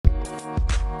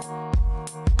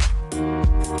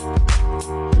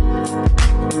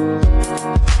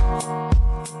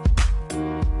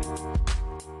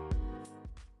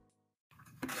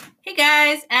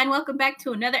guys, and welcome back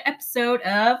to another episode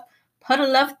of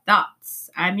Puddle of Thoughts.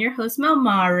 I'm your host,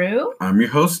 Maru. I'm your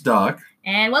host, Doc.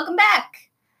 And welcome back.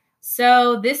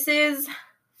 So this is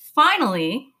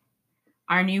finally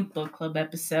our new book club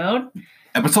episode.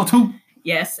 Episode 2?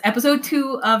 Yes, episode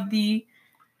 2 of the...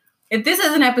 If this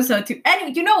isn't episode 2,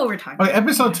 anyway, you know what we're talking about. Okay,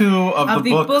 episode 2 of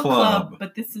the book club.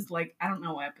 But this is like, I don't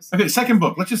know what episode. Okay, second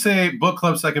book. Let's just say book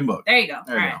club, second book. There you go.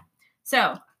 There you go.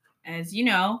 So, as you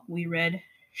know, we read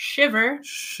Shiver.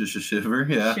 Shiver,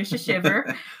 yeah.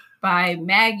 Shiver by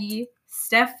Maggie,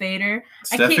 Stiefvater.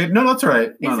 Stiefvater? No, that's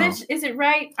right. Is it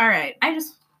right? All right. I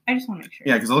just want to make sure.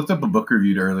 Yeah, because I looked up a book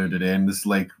reviewed earlier today, and this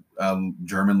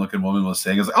German-looking woman was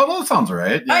saying, I was like, oh, that sounds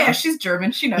right. Yeah. Oh, yeah, she's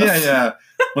German. She knows. Yeah.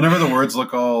 Whenever the words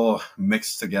look all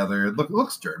mixed together, it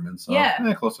looks German. So,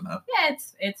 yeah, close enough. Yeah,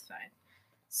 it's fine.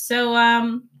 So,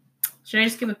 should I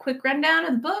just give a quick rundown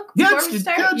of the book before we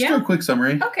start? Yeah, just do a quick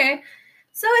summary. Okay.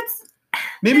 So it's...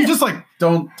 Maybe just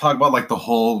don't talk about the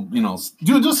whole,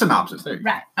 do a synopsis. There you go.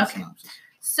 Right. Okay. Synopsis.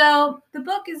 So the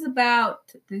book is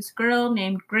about this girl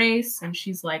named Grace, and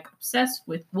she's obsessed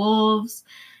with wolves.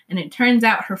 And it turns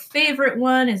out her favorite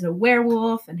one is a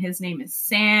werewolf, and his name is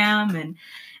Sam. And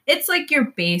it's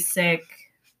your basic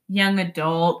young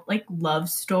adult, love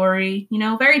story,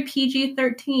 very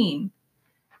PG-13.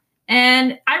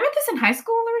 And I read this in high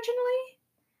school originally.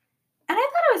 And I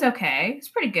thought it was okay. It's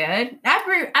pretty good.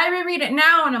 I reread it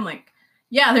now, and I'm like,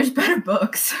 yeah, there's better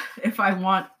books if I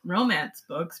want romance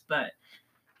books, but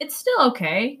it's still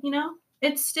okay,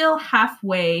 It's still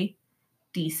halfway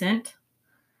decent.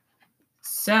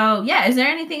 So, yeah, is there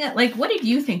anything what did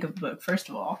you think of the book, first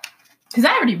of all? Because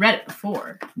I already read it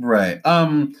before. Right.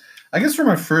 I guess for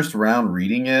my first round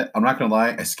reading it, I'm not gonna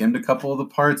lie, I skimmed a couple of the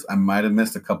parts. I might have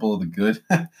missed a couple of the good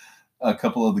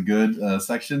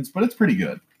sections, but it's pretty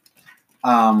good.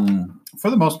 For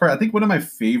the most part, I think one of my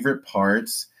favorite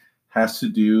parts has to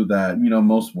do that,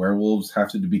 most werewolves have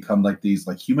to become these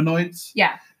humanoids.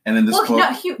 Yeah. And in this book...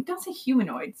 No, don't say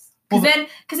humanoids. Because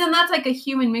then that's a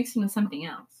human mixing with something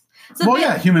else. So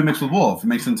human mixed with wolf. It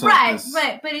makes into this...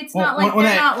 Right, but it's not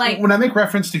when I make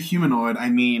reference to humanoid,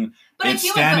 I mean it's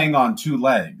standing on two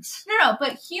legs. No,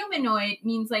 but humanoid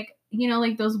means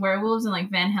those werewolves in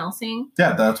Van Helsing.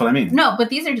 Yeah, that's what I mean. No, but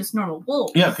these are just normal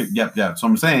wolves. Yeah, okay, yeah. So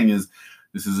what I'm saying is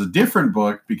this is a different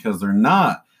book because they're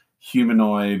not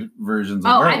humanoid versions of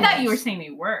werewolves. I thought you were saying they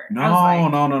were.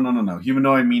 No.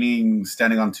 Humanoid meaning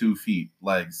standing on 2 feet,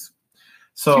 legs.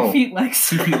 So 2 feet legs.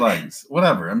 2 feet legs.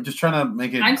 Whatever. I'm just trying to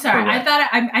make it. I'm sorry. correct.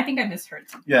 I think I misheard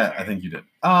something. Yeah, I think you did.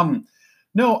 I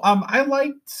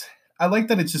liked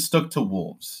that it just stuck to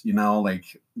wolves,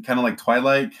 kind of like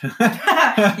Twilight.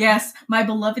 Yes, my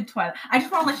beloved Twilight. I just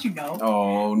want to let you know.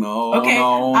 Oh, no. Okay,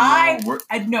 no.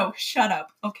 No, shut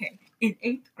up. Okay, in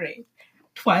 8th grade,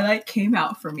 Twilight came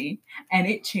out for me, and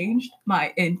it changed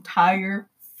my entire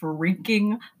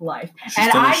freaking life. She's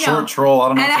still a short troll. I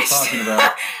don't know what you're talking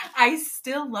about. I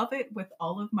still love it with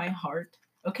all of my heart.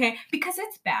 Okay, because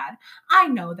it's bad. I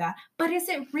know that. But is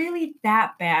it really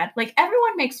that bad?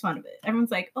 Everyone makes fun of it.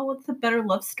 Everyone's like, oh, it's a better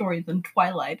love story than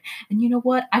Twilight. And you know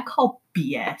what? I call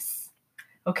BS.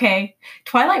 Okay?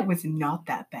 Twilight was not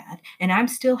that bad. And I'm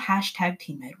still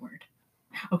 #Team Edward.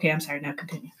 Okay, I'm sorry. Now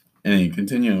continue. And you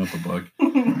continue with the book.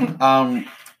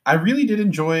 I really did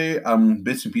enjoy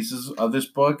bits and pieces of this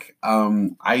book.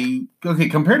 Compared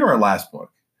to our last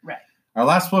book. Right. Our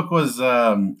last book was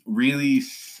really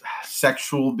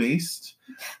sexual based,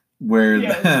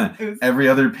 where every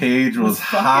other page was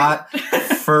hot,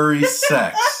 furry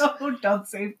sex. Oh, don't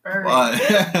say furry.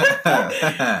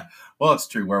 Well, it's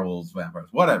true. Werewolves, vampires,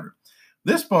 whatever.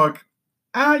 This book,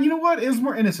 you know what? It was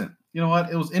more innocent. You know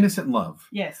what? It was innocent love.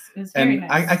 Yes, it was very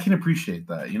nice. I can appreciate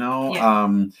that,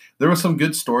 Yeah. There was some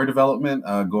good story development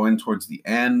going towards the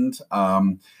end. A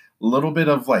little bit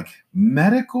of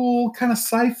medical kind of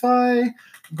sci-fi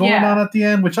going on at the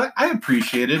end, which I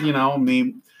appreciated,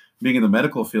 me being in the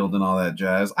medical field and all that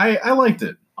jazz. I liked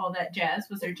it. All that jazz?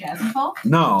 Was there jazz involved?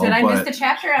 No. Did I miss the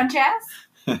chapter on jazz?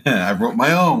 I wrote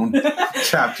my own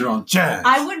chapter on jazz.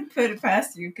 I wouldn't put it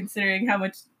past you, considering how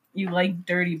much you like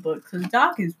dirty books. Because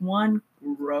Doc is one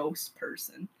gross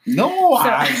person. No,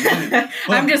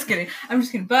 I'm just kidding.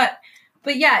 But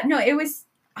yeah, no, it was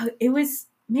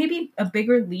maybe a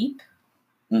bigger leap.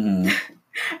 Mm-hmm.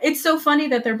 It's so funny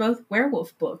that they're both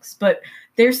werewolf books, but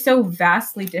they're so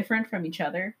vastly different from each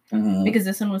other. Mm-hmm. Because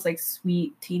this one was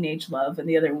sweet teenage love, and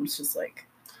the other one was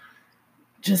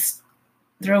just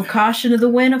throw caution to the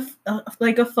wind,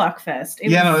 like a fuck fest.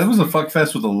 It was a fuck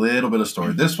fest with a little bit of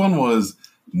story. This one was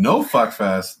no fuck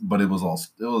fest, but it was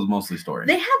mostly story.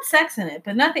 They had sex in it,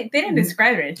 but nothing. They didn't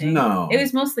describe it or anything. No, it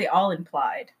was mostly all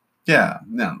implied. Yeah,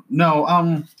 no.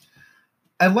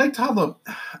 I liked how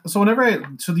so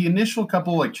the initial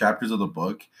couple like chapters of the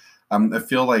book, I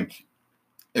feel like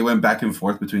it went back and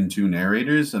forth between two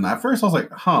narrators, and at first I was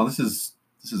like, huh, this is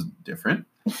different.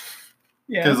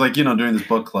 Yeah. Because like, during this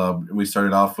book club, we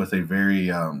started off with a very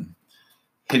a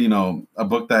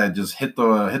book that just hit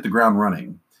the ground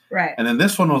running. Right. And then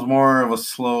this one was more of a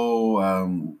slow,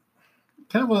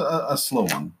 kind of a slow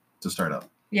one to start up.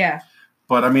 Yeah.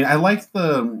 But I mean, I liked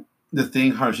the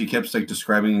thing how she kept like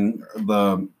describing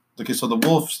so the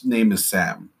wolf's name is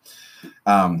Sam,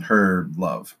 her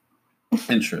love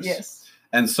interest. Yes.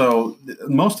 And so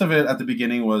most of it at the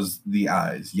beginning was the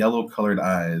eyes, yellow colored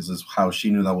eyes is how she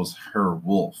knew that was her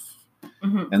wolf.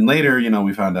 Mm-hmm. And later,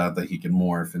 we found out that he can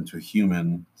morph into a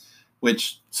human,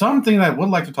 which something I would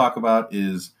like to talk about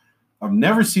is I've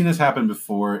never seen this happen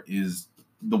before is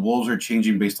the wolves are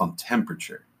changing based on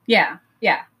temperature. Yeah.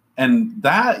 Yeah. And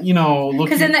that,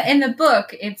 because in the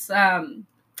book, it's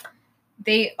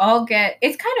they all get.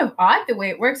 It's kind of odd the way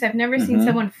it works. I've never seen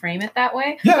someone frame it that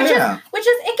way. Yeah, which is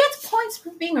it gets points for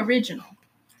being original.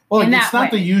 Well, it's not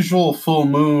the usual full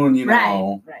moon,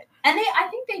 Right. And I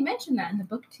think they mentioned that in the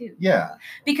book too. Yeah.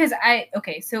 Because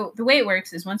so the way it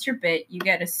works is once you're bit, you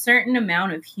get a certain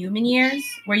amount of human years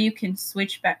where you can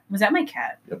switch back. Was that my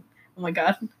cat? Yep. Oh my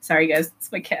God. Sorry guys,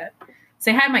 it's my cat.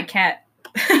 Say hi to my cat.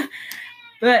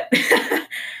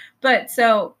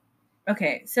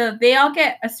 So they all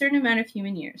get a certain amount of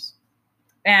human years.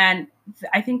 And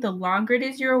I think the longer it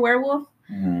is you're a werewolf,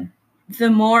 the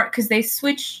more, because they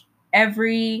switch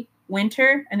every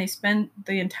winter and they spend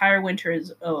the entire winter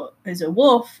as a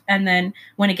wolf. And then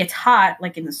when it gets hot,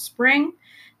 like in the spring,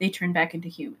 they turn back into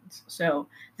humans. So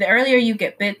the earlier you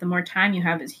get bit, the more time you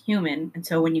have as human. And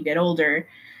so when you get older,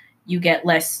 you get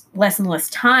less and less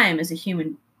time as a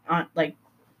human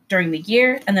during the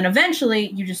year. And then eventually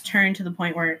you just turn to the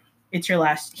point where it's your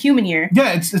last human year.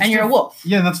 Yeah, it's and you're a wolf.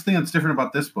 Yeah, that's the thing that's different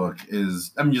about this book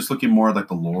is I'm just looking more at like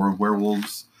the lore of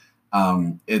werewolves.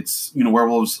 It's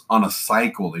werewolves on a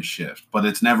cycle they shift, but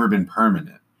it's never been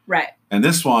permanent. Right. And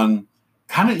this one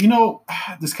kind of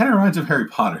this kind of reminds of Harry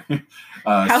Potter.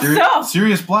 How so?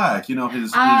 Sirius Black,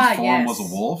 his form was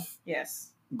a wolf. Yes.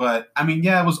 But I mean,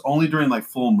 yeah, it was only during like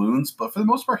full moons, but for the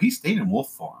most part he stayed in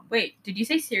wolf form. Wait, did you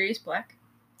say Sirius Black?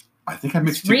 I think I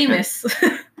mixed Remus.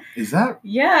 Is that?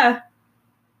 Yeah.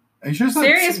 Are you sure it's not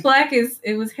Sirius Black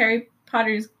it was Harry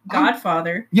Potter's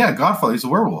godfather. Yeah, godfather. He's a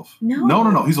werewolf.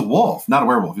 No. He's a wolf, not a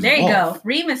werewolf. He's there a wolf. You go.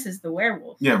 Remus is the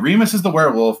werewolf. Yeah, Remus is the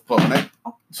werewolf. But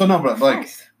sorry,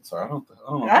 I don't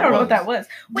know what that was.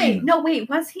 Wait,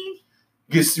 was he?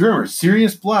 Because remember,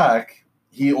 Sirius Black,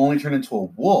 he only turned into a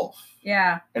wolf.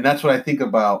 Yeah. And that's what I think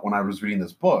about when I was reading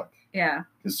this book. Yeah.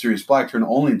 Because Sirius Black turned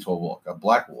only into a wolf, a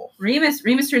black wolf. Remus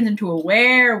turns into a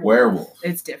werewolf. Werewolf.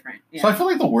 It's different. Yeah. So I feel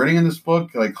like the wording in this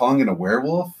book, like calling it a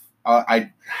werewolf,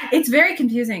 it's very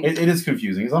confusing. It is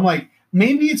confusing. Because I'm like,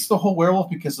 maybe it's the whole werewolf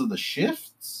because of the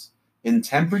shifts in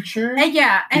temperature.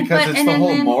 Yeah. Because it's the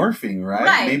whole morphing, right?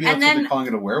 Right. Maybe that's what they're calling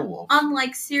it a werewolf.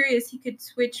 Unlike Sirius, he could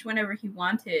switch whenever he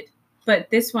wanted. But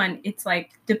this one, it's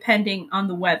like depending on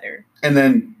the weather. And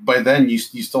then by then, you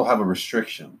still have a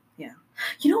restriction. Yeah.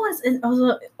 You know what's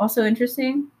also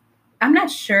interesting? I'm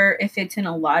not sure if it's in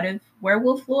a lot of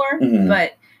werewolf lore,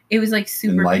 but it was like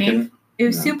super painful. It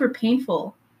was super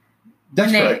painful.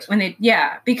 That's correct.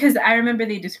 Because I remember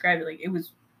they described it like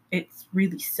it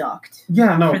really sucked.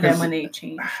 Yeah, no, for them when they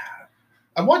changed.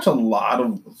 I watch a lot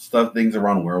of things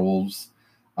around werewolves.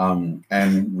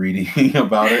 And reading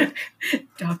about it.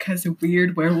 Doc has a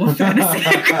weird werewolf fantasy,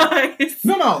 guys.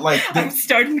 No, like I'm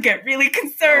starting to get really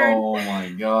concerned. Oh my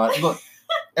God! Look,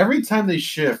 every time they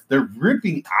shift, they're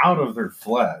ripping out of their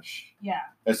flesh. Yeah.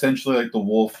 Essentially, like the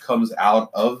wolf comes out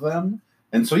of them,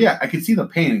 and so yeah, I can see the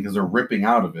pain because they're ripping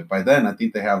out of it. By then, I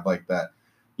think they have like that,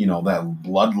 that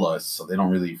bloodlust, so they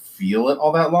don't really feel it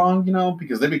all that long,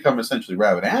 because they become essentially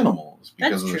rabid animals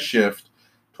because of the shift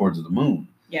towards the moon.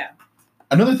 Yeah.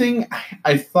 Another thing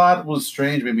I thought was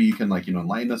strange, maybe you can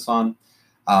enlighten us on,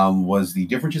 was the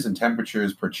differences in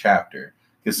temperatures per chapter.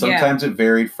 Because sometimes it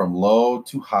varied from low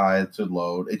to high to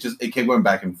low. It kept going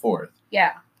back and forth.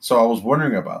 Yeah. So I was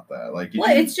wondering about that.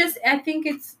 It's just, I think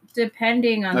it's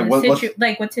depending on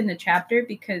what's in the chapter,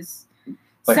 because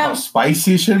how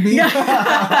spicy it should be? They're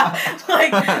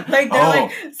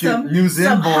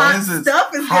some hot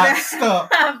stuff is going to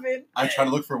happen. I tried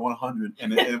to look for 100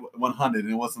 and it 100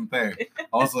 and it wasn't there.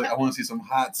 I was like, I want to see some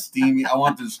hot, steamy. I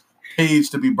want this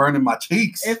page to be burning my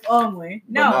cheeks. If only.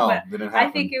 But I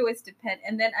think it was depend.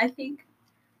 And then I think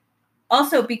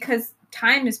also because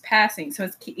time is passing, so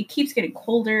it keeps getting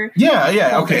colder.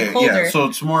 Yeah. Okay. Colder. Yeah. So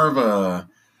it's more of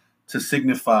to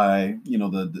signify,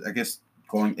 I guess.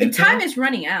 Time is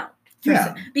running out.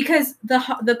 Because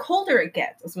the colder it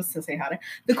gets, I was supposed to say hotter.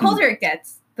 The colder it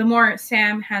gets, the more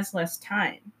Sam has less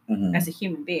time as a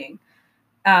human being.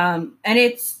 And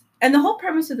the whole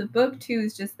premise of the book too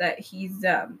is just that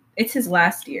it's his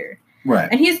last year. Right.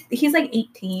 And he's like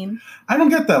 18. I don't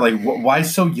get that. Like, why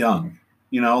so young?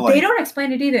 You know, like, they don't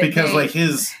explain it either. Because like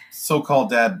his so-called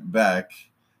dad Beck,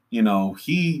 you know,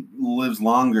 he lives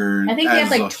longer. I think he has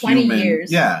like 20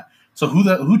 years. Yeah. So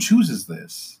who chooses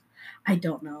this? I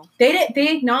don't know. They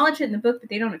acknowledge it in the book, but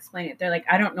they don't explain it. They're like,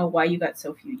 I don't know why you got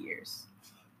so few years.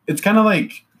 It's kind of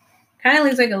like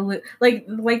leaves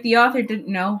like the author didn't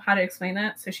know how to explain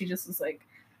that, so she just was like,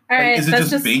 all right, is it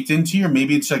just baked into you, or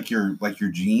maybe it's like your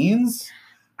genes,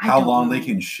 how long they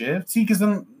can shift? See, because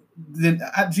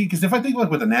because if I think like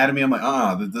with anatomy, I'm like,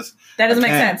 that doesn't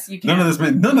make sense. You can't.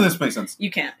 None of this makes sense.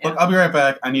 You can't. Yeah. Look, I'll be right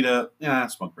back. I need a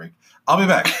smoke break. I'll be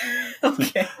back.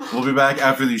 Okay. We'll be back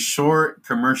after the short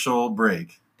commercial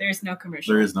break. There's no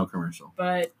commercial. There is no commercial.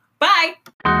 But bye.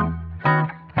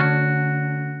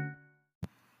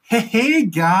 Hey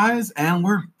guys, and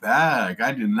we're back.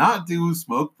 I did not do a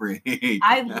smoke break.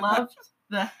 I loved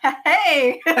the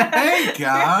hey. Hey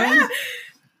guys.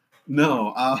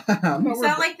 No, you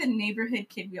sound like the neighborhood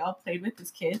kid we all played with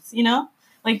as kids, you know?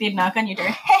 Like they'd knock on your door.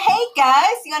 Hey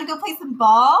guys, you want to go play some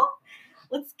ball?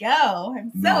 Let's go.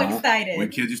 I'm so excited. When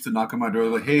kids used to knock on my door,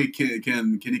 like, hey,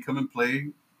 can you come and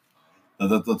play?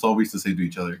 That's all we used to say to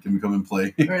each other. Can we come and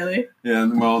play? Really? Yeah,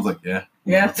 and my mom was like, yeah.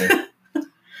 Yeah. Okay.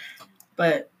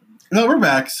 But no, we're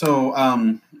back. So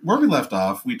where we left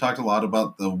off, we talked a lot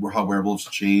about how werewolves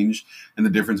change and the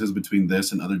differences between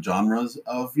this and other genres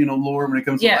of, lore when it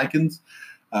comes to Lycans.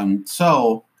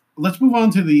 So let's move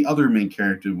on to the other main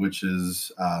character, which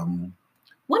is well,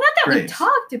 not that Grace. We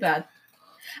talked about.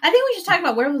 I think we should talk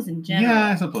about werewolves in general. Yeah,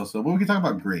 I suppose so. But we can talk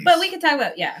about Grace. But we can talk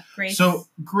about, Grace. So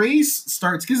Grace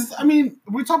starts, because,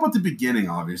 we talk about the beginning,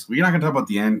 obviously. We're not going to talk about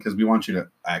the end because we want you to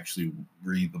actually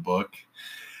read the book.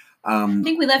 I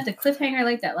think we left a cliffhanger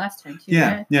like that last time, too.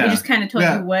 Yeah, right? yeah. We just kind of told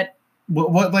you what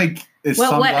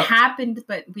happened,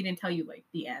 but we didn't tell you,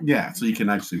 the end. Yeah, so you can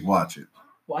actually watch it.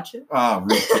 Watch it?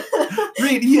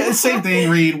 Read. Yeah, same thing,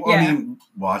 read. Yeah.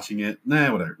 Watching it.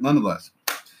 Nah, whatever. Nonetheless.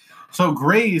 So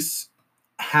Grace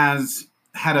has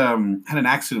had an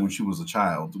accident when she was a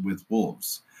child with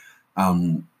wolves.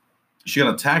 She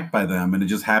got attacked by them, and it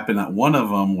just happened that one of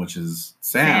them, which is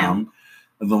Sam,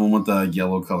 the one with the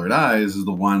yellow colored eyes, is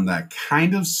the one that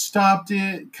kind of stopped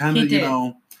it. Kind of give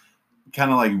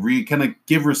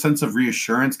her a sense of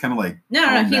reassurance. Kind of like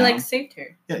no, he saved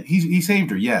her. Yeah, he saved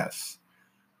her. Yes,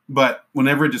 but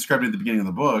whenever it described it at the beginning of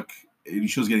the book,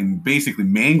 she was getting basically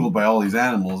mangled by all these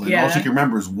animals, and all she can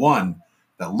remember is one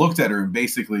that looked at her and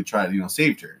basically tried,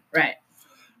 saved her. Right.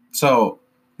 So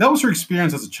that was her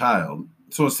experience as a child.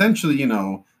 So essentially,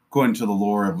 going to the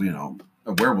lore of,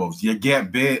 of werewolves, you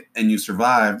get bit and you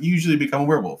survive, you usually become a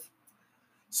werewolf.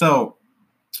 So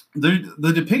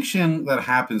the depiction that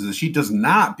happens is she does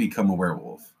not become a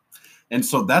werewolf. And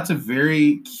so that's a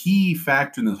very key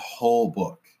factor in this whole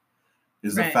book,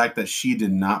 is the fact that she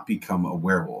did not become a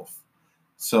werewolf.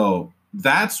 So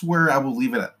that's where I will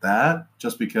leave it at that,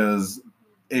 just because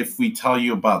if we tell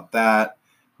you about that,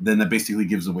 then that basically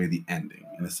gives away the ending,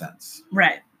 in a sense.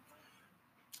 Right.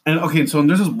 And okay, so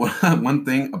there's this one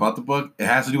thing about the book. It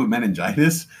has to do with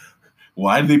meningitis.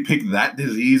 Why did they pick that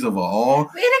disease of all?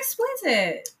 It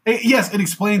explains it. Yes, it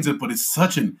explains it, but it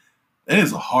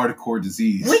is a hardcore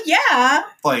disease. Well, yeah.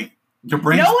 Like, your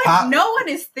brain's no one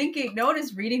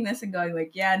is reading this and going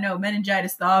like, yeah, no,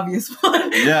 meningitis, the obvious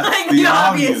one. Yeah, like the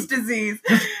obvious disease.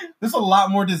 There's a lot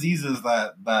more diseases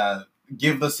that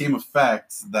give the same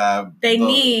effect that they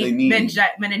need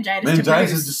meningitis.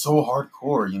 Meningitis is just so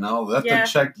hardcore, They have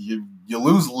to check. You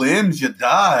lose limbs, you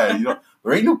die.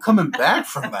 There ain't no coming back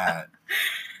from that.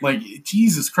 Like,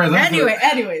 Jesus Christ.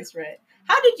 Anyways, right.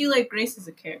 How did you like Grace as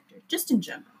a character, just in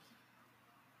general?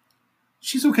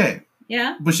 She's okay.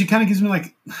 Yeah? But she kind of gives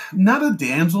me, not a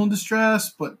damsel in distress,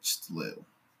 but just a little.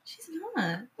 She's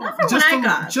not. Not from what I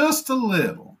got. Just a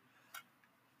little.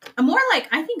 More like,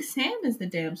 I think Sam is the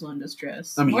damsel in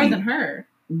distress. More than her.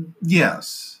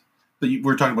 Yes. But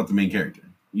we're talking about the main character.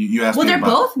 You asked me they're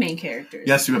both main characters.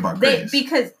 You asked me about Grace.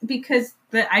 Because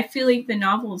I feel like the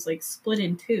novel is, split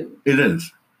in two. It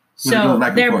is. So,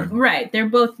 they're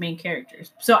both main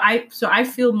characters. So I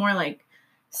feel more like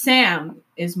Sam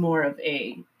is more of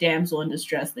a damsel in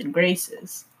distress than Grace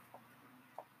is.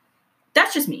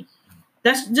 That's just me.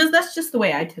 That's just the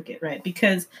way I took it, right?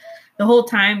 Because the whole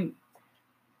time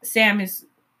Sam is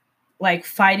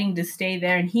fighting to stay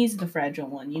there, and he's the fragile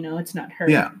one. It's not her.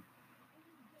 Yeah.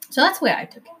 So that's the way I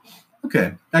took it.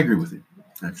 Okay, I agree with you,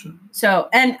 actually. So,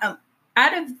 and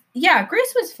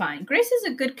Grace was fine. Grace is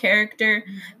a good character.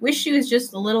 Wish she was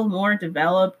just a little more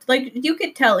developed. Like, you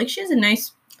could tell, like, she has a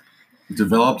nice...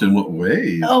 Developed in what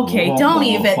ways? Okay, don't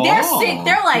even. They're sick.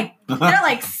 They're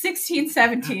like 16,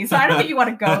 17. So I don't think you want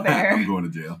to go there. I'm going to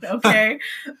jail. Okay.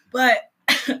 But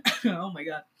oh my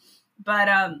god. But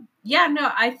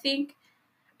I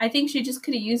think she just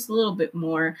could have used a little bit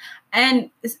more. And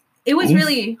it was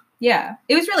really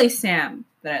Sam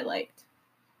that I liked.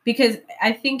 Because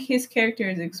I think his character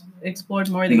is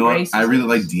explored more than Grace. I really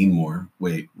like Dean more.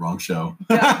 Wait, wrong show.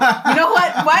 You know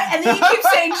what? And then you keep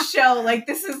saying show. Like,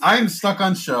 this is... I'm stuck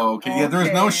on show. Okay. Yeah,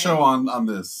 there's no show on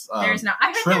this there's not.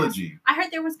 trilogy. I heard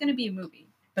there was going to be a movie.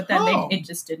 But then it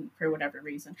just didn't for whatever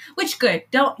reason. Which, good.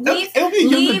 Don't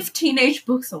leave teenage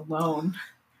books alone.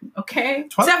 Okay?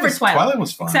 Except for Twilight. Twilight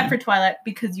was fine. Except for Twilight,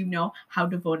 because you know how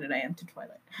devoted I am to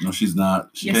Twilight. No, she's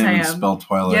not. She can't even spell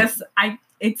Twilight. Yes,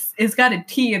 It's got a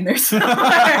T in there somewhere.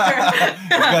 It's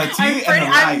got a T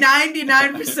I'm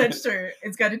 99% sure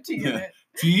it's got a T in it.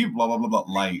 T blah blah blah blah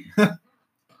light.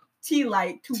 T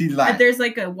light. T light. There's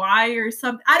like a Y or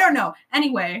something. I don't know.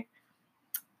 Anyway,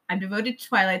 I'm devoted to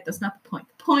Twilight. That's not the point.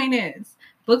 The point is,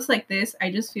 books like this,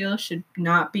 I just feel should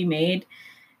not be made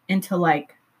into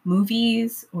like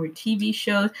movies or TV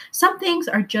shows. Some things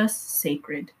are just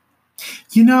sacred.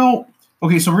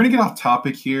 Okay, so we're going to get off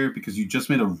topic here because you just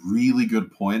made a really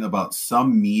good point about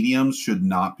some mediums should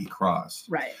not be crossed.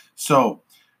 Right. So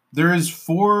there is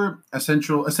 4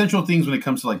 essential things when it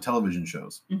comes to like television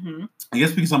shows. Mm-hmm. I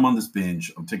guess because I'm on this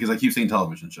binge, because I keep saying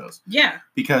television shows. Yeah.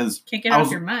 Because can't get off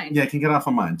your mind. Yeah, I can't get off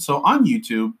my mind. So on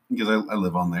YouTube, because I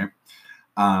live on there,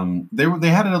 they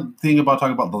had a thing about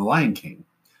talking about The Lion King.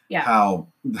 Yeah.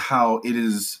 How it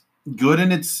is good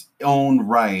in its own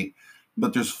right.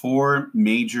 But there's 4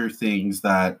 major things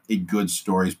that a good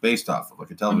story is based off of, like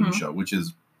a television show, which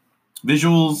is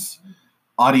visuals,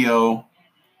 audio.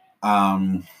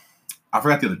 I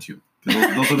forgot the other 2. Those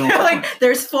are the like,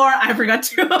 there's 4. I forgot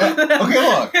 2. Okay,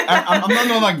 look, I'm not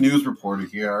no like news reporter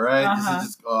here. All right, This is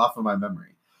just off of my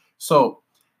memory. So,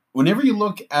 whenever you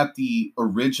look at the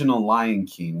original Lion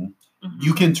King,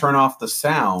 you can turn off the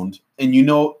sound, and you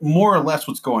know more or less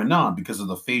what's going on because of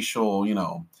the facial,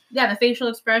 Yeah, the facial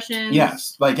expressions.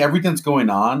 Yes, like everything's going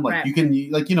on. Like you can,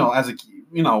 like as a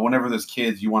whenever there's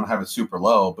kids, you want to have it super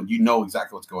low, but you know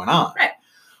exactly what's going on. Right.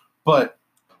 But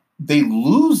they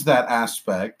lose that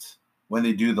aspect when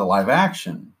they do the live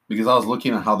action because I was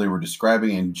looking at how they were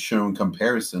describing and showing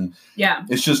comparison. Yeah.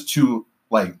 It's just 2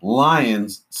 like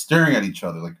lions staring at each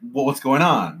other. Like, what's going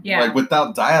on? Yeah. Like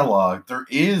without dialogue, there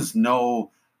is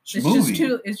no.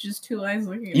 It's just 2 eyes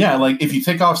looking at Yeah, like if you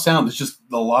take off sound, it's just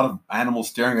a lot of animals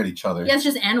staring at each other. Yeah, it's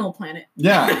just Animal Planet.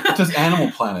 Yeah, it's just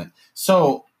Animal Planet.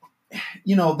 So,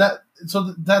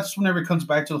 that's whenever it comes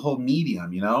back to the whole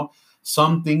medium,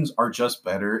 Some things are just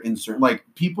better in certain, like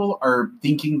people are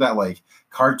thinking that like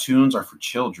cartoons are for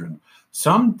children.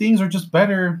 Some things are just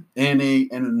better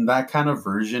in that kind of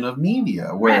version of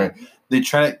media where they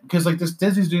try because like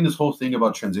Disney's doing this whole thing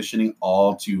about transitioning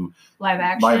all to live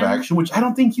action, which I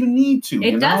don't think you need to.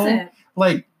 It doesn't.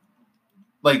 Like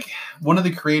one of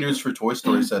the creators for Toy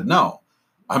Story said, "No,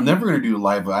 I'm never going to do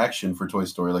live action for Toy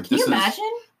Story." Like, can you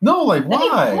imagine? No, like that'd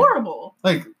why? Be horrible.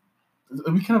 Like,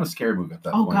 it'd be kind of a scary movie at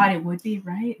that point. Oh God, it would be,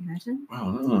 right? Imagine. I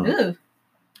don't know.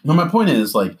 No, my point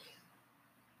is like,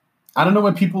 I don't know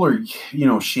why people are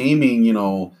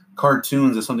shaming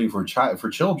cartoons as something for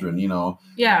children.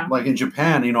 Yeah. Like in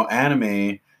Japan,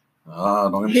 anime.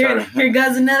 Don't get me started. Here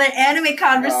goes another anime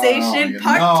conversation.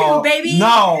 Part 2, baby.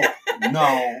 No.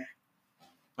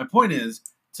 My point is,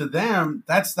 to them,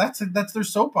 that's their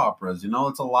soap operas.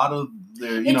 It's a lot of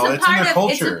their, it's in their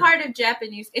culture. It's a part of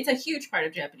Japanese. It's a huge part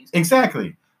of Japanese culture.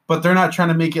 Exactly. But they're not trying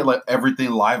to make it like everything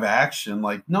live action.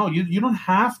 Like, no, you don't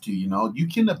have to. You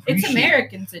can appreciate. It's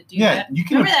Americans that do that. Yeah, you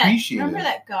can appreciate it. Remember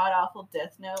that god awful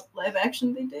Death Note live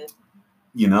action they did?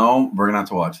 We're gonna have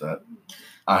to watch that.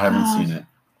 I haven't seen it.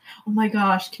 Oh my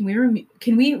gosh, can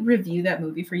we review that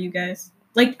movie for you guys?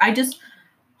 Like,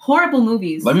 horrible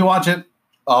movies. Let me watch it.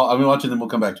 Let me watch it, then we'll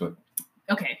come back to it.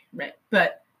 Okay, right.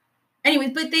 But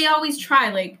anyways, they always try,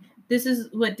 like, this is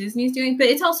what Disney's doing, but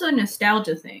it's also a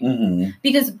nostalgia thing.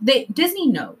 Because Disney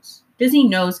knows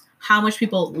how much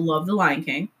people love The Lion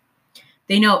King.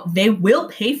 They know they will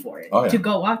pay for it to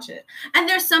go watch it. And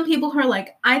there's some people who are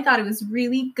like, I thought it was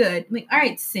really good. I'm like, all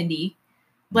right, Cindy.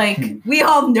 Like, we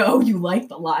all know you like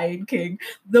The Lion King.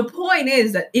 The point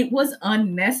is that it was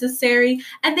unnecessary,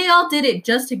 and they all did it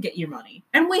just to get your money.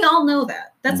 And we all know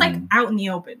that. That's like out in the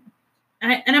open.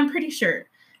 And I'm pretty sure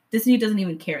Disney doesn't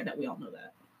even care that we all know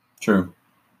that. True.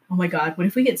 Oh my God, what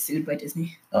if we get sued by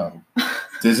Disney? Oh.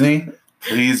 Disney?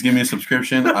 Please give me a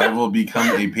subscription. I will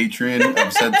become a patron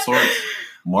of said sort.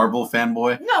 Marvel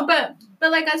fanboy. No, but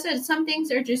like I said, some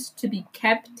things are just to be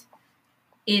kept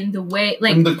in the way,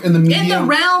 like in the medium. in the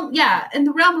realm, in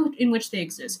the realm in which they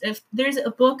exist. If there's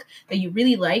a book that you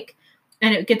really like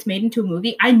and it gets made into a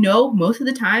movie, I know most of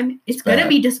the time it's gonna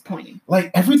be disappointing.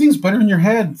 Like everything's better in your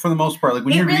head for the most part. Like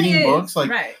when you're really reading books,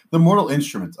 like The Mortal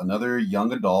Instruments, another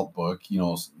young adult book,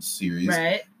 series.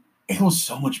 Right. It was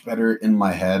so much better in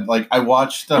my head. Like I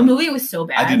watched the movie was so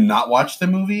bad. I did not watch the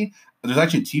movie. There's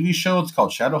actually a TV show. It's called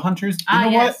Shadowhunters.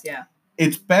 You know what? Yeah.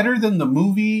 It's better than the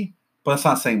movie, but it's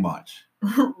not saying much.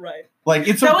 Right. Like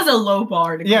that was a low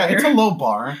bar to clear. It's a low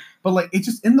bar. But like it's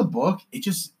just in the book, it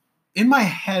just in my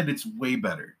head it's way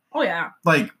better. Oh yeah.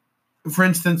 Like for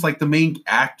instance, like the main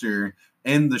actor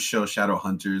in the show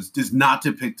Shadowhunters is not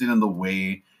depicted in the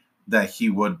way that he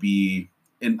would be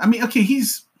in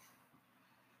he's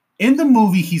in the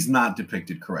movie, he's not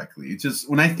depicted correctly. It's just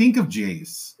when I think of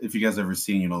Jace, if you guys ever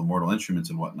seen, Mortal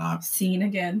Instruments and whatnot. Scene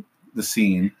again. The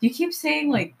scene. You keep saying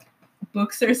like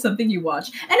books are something you watch,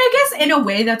 and I guess in a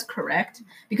way that's correct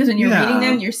because when you're reading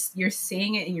them, you're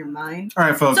seeing it in your mind. All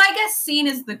right, folks. So I guess scene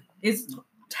is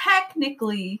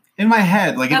technically in my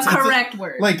head, like it's correct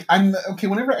word. Like I'm okay.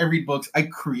 Whenever I read books, I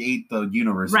create the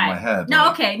universe in my head. No,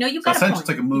 like, okay, no, you got a point. It's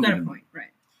like a movie. You got a point, right?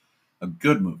 A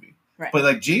good movie. Right. But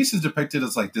like Jace is depicted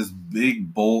as like this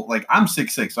big bold, like I'm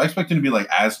 6'6", so I expect him to be like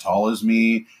as tall as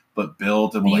me, but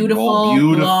built and beautiful,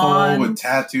 with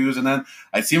tattoos. And then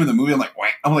I see him in the movie, I'm like,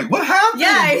 wait, what happened?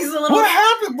 Yeah, he's a little. What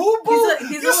happened? Boo boo.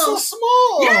 He's so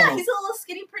small. Yeah, he's a little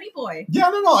skinny, pretty boy. Yeah,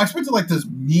 I don't know. I expected like this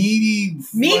meaty.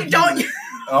 Don't you?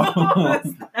 Oh,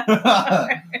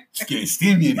 it's getting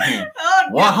steamy in here.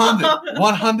 Oh, no.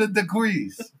 100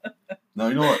 degrees. No,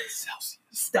 you know what? Celsius.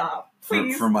 Stop.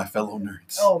 For my fellow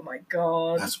nerds. Oh my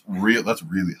god. That's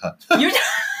really hot.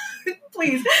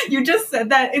 Please, you just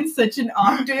said that in such an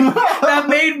octave that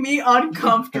made me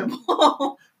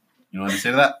uncomfortable. You know what I say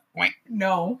to that? Wait.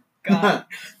 No. God.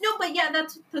 No, but yeah,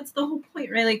 that's the whole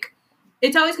point, right? Like,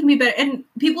 it's always going to be better. And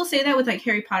people say that with like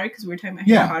Harry Potter, because we were talking about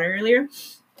Harry Potter earlier.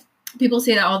 People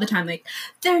say that all the time, like,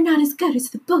 they're not as good as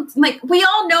the books. I'm like, we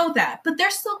all know that, but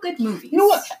they're still good movies. You know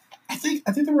what? I think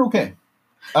they were okay.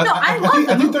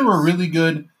 I think they were really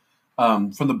good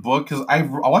from the book because I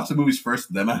watched the movies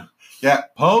first, then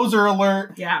poser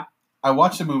alert. Yeah. I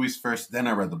watched the movies first, then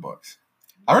I read the books.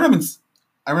 I read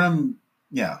them.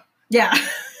 Yeah. Yeah.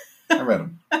 I read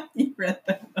them. You read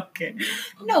them. Okay.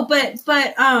 No, but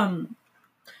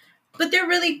they're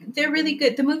really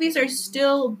good. The movies are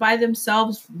still by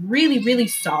themselves really, really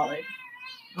solid.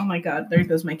 Oh my god, there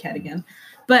goes my cat again.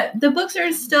 But the books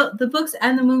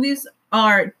and the movies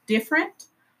are different,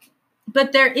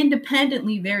 but they're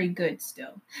independently very good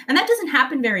still. And that doesn't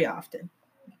happen very often.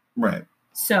 Right.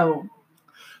 So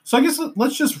I guess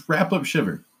let's just wrap up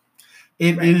Shiver.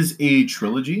 It is a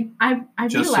trilogy. I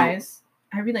realize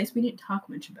we didn't talk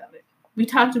much about it. We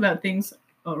talked about things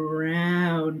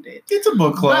around it. It's a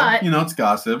book club. But, it's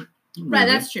gossip. Right,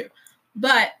 that's true.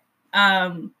 But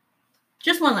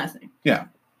just one last thing. Yeah.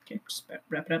 Okay, just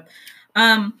wrap it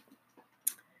up.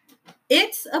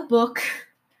 It's a book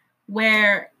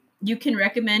where you can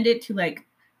recommend it to like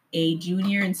a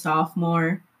junior and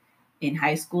sophomore in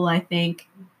high school, I think,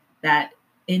 that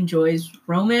enjoys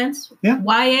romance,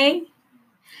 YA.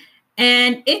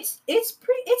 And it's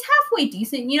halfway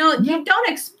decent. You don't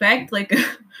expect like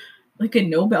a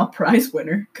Nobel Prize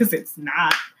winner because it's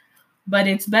not. But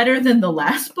it's better than the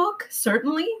last book,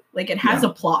 certainly. Like it has a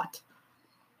plot.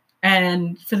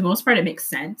 And for the most part it makes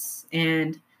sense.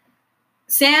 And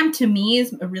Sam, to me,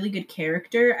 is a really good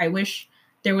character. I wish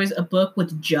there was a book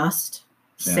with just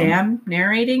Sam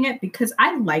narrating it because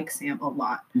I like Sam a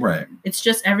lot. Right. It's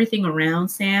just everything around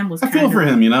Sam was. I feel for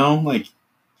him, like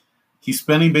he's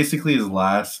spending basically his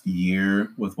last year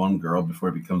with one girl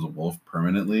before he becomes a wolf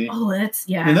permanently. Oh, that's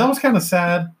And that was kind of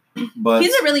sad. But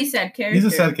he's a really sad character. He's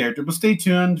a sad character. But stay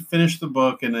tuned. Finish the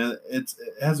book, and it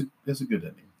has a good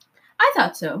ending. I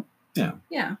thought so. Yeah.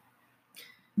 Yeah.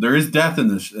 There is death in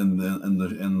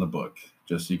the book.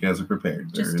 Just so you guys are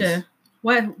prepared.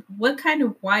 What kind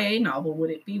of YA novel would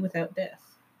it be without death?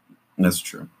 That's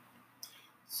true.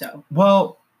 So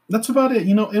that's about it.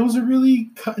 It was a really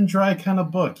cut and dry kind of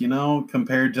book.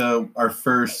 Compared to our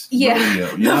first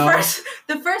video.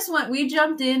 The first one we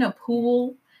jumped in a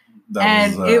pool,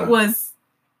 it was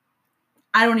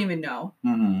I don't even know.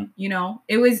 Mm-hmm.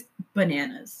 It was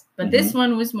bananas. But this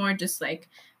one was more just like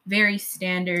very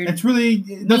standard. It's really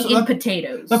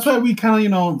potatoes. That's why we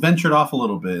kind of ventured off a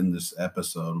little bit in this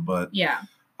episode. But yeah,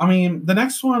 I mean the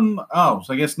next one. Oh,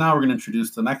 so I guess now we're going to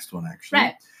introduce the next one actually.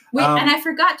 Right. And I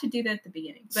forgot to do that at the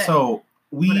beginning. But so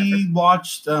we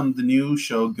watched the new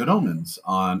show Good Omens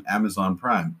on Amazon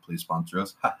Prime. Please sponsor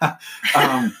us.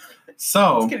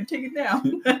 So it's gonna take it down.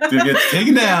 Dude gets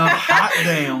taken down. Hot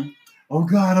damn. Oh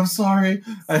God, I'm sorry.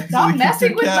 Stop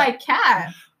messing with my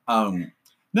cat.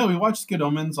 No, we watched Good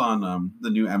Omens on the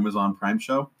new Amazon Prime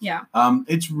show. Yeah.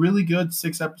 It's really good.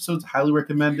 6 episodes. Highly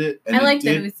recommend it. And I liked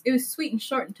it. It was sweet and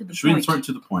short and to the point. Sweet and short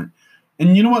to the point.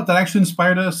 And you know what? That actually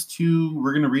inspired us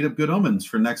we're going to read up Good Omens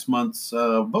for next month's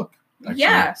book. Actually.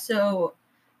 Yeah. So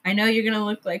I know you're going to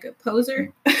look like a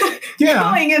poser. Yeah.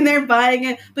 Going in there buying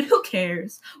it. But who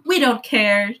cares? We don't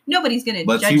care. Nobody's going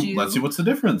to judge you. Let's see what's the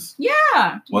difference.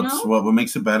 Yeah. What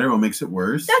makes it better? What makes it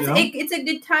worse? It's a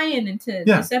good tie-in into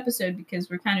this episode because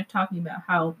we're kind of talking about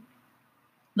how,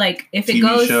 like, if it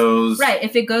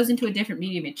goes into a different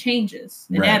medium, it changes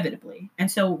inevitably. Right.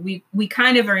 And so we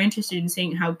kind of are interested in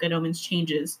seeing how Good Omens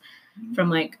changes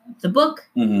from, like, the book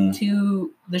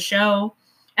to the show.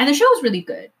 And the show is really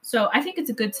good. So I think it's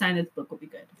a good sign that the book will be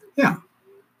good. Yeah.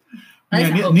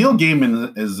 Neil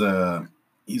Gaiman is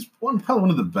he's probably one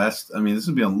of the best. I mean, this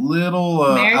would be a little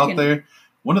out there.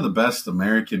 One of the best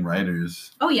American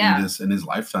writers. Oh yeah, in his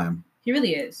lifetime. He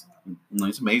really is.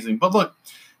 He's amazing. But look,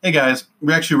 hey guys,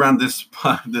 we actually ran this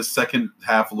second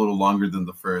half a little longer than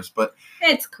the first, but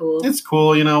it's cool. It's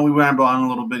cool. You know, we rambled on a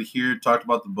little bit here, talked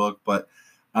about the book, but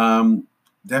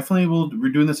definitely we're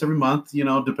doing this every month. You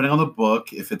know, depending on the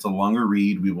book, if it's a longer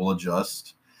read, we will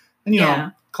adjust. And you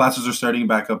know. Classes are starting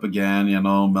back up again. You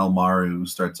know, Mel Maru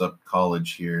starts up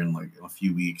college here in like a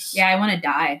few weeks. Yeah, I want to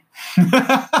die.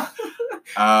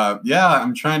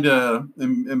 I'm trying to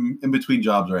in between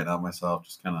jobs right now myself,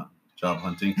 just kind of job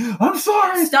hunting. I'm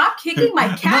sorry. Stop kicking my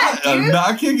cat, dude. I'm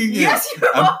not kicking it. Yes, you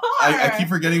are. I keep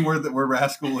forgetting where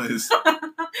Rascal is.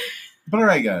 But all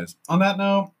right, guys. On that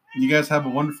note, you guys have a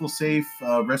wonderful, safe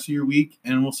rest of your week,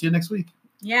 and we'll see you next week.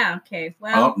 Yeah, okay.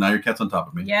 Well. Oh, now your cat's on top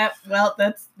of me. Yep. Well,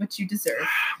 that's what you deserve.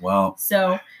 Well.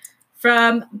 So,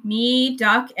 from me,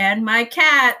 Doc, and my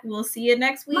cat, we'll see you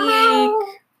next week. Hello.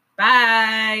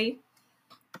 Bye.